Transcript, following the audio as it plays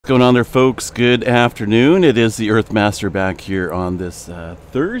going on there, folks? Good afternoon. It is the Earthmaster back here on this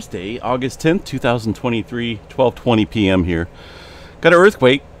Thursday, August 10th, 2023, 12:20 p.m. here. Got an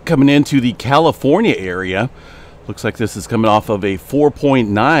earthquake coming into the California area. Looks like this is coming off of a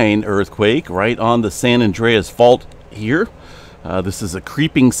 4.9 earthquake right on the San Andreas Fault here. This is a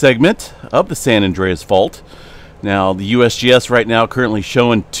creeping segment of the San Andreas Fault. Now, the USGS right now currently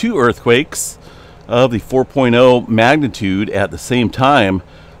showing 2 earthquakes of the 4.0 magnitude at the same time.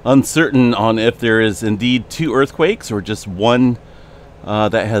 Uncertain on if there is indeed 2 earthquakes or just one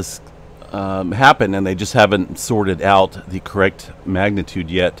that has happened and they just haven't sorted out the correct magnitude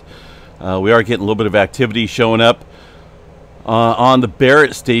yet. We are getting a little bit of activity showing up on the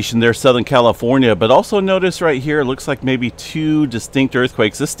Barrett station there, Southern California, but also notice right here, it looks like maybe 2 distinct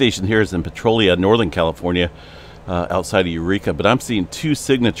earthquakes. This station here is in Petrolia, Northern California, outside of Eureka, but I'm seeing 2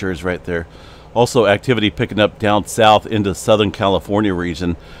 signatures right there. Also activity picking up down south into Southern California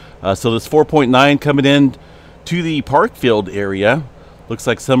region. So this 4.9 coming in to the Parkfield area. Looks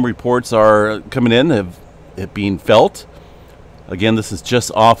like some reports are coming in of it being felt. Again, this is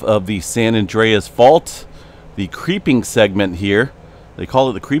just off of the San Andreas Fault, the creeping segment here. They call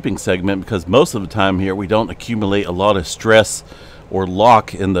it the creeping segment because most of the time here we don't accumulate a lot of stress or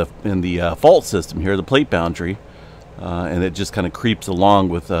lock in the fault system here, the plate boundary, and it just kind of creeps along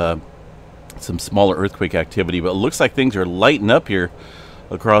with some smaller earthquake activity. But it looks like things are lighting up here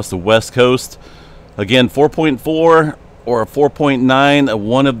across the west coast. Again, 4.4 or a 4.9,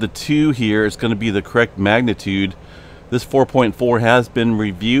 one of the 2 here is going to be the correct magnitude. This 4.4 has been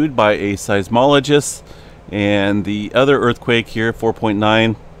reviewed by a seismologist, and the other earthquake here,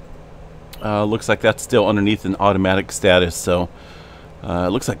 4.9, looks like that's still underneath an automatic status. So it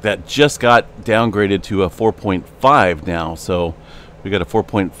looks like that just got downgraded to a 4.5 now. So we got a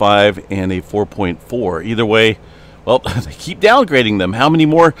 4.5 and a 4.4. Either way, well, they keep downgrading them. How many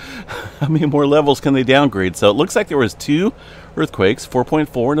more levels can they downgrade? So it looks like there was 2 earthquakes,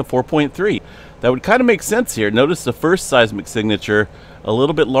 4.4 and a 4.3. That would kind of make sense here. Notice the first seismic signature a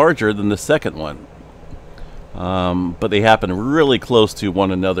little bit larger than the second one. But they happen really close to one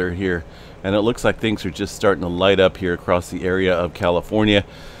another here. And it looks like things are just starting to light up here across the area of California.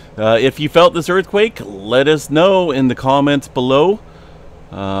 If you felt this earthquake, let us know in the comments below.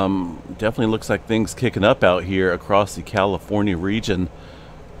 Definitely looks like things kicking up out here across the California region.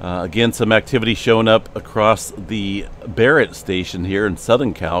 Again, some activity showing up across the Barrett station here in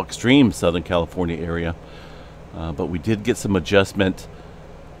Southern Cal, extreme Southern California area. But we did get some adjustment.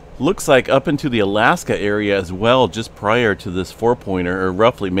 Looks like up into the Alaska area as well, just prior to this 4-pointer, or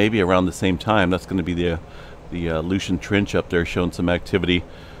roughly maybe around the same time. That's going to be the Aleutian Trench up there showing some activity.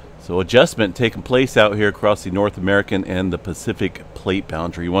 So adjustment taking place out here across the North American and the Pacific plate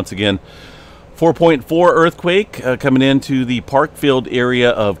boundary. Once again, 4.4 earthquake coming into the Parkfield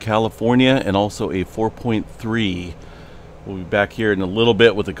area of California, and also a 4.3. We'll be back here in a little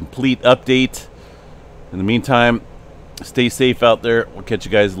bit with a complete update. In the meantime, stay safe out there. We'll catch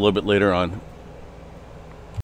you guys a little bit later on.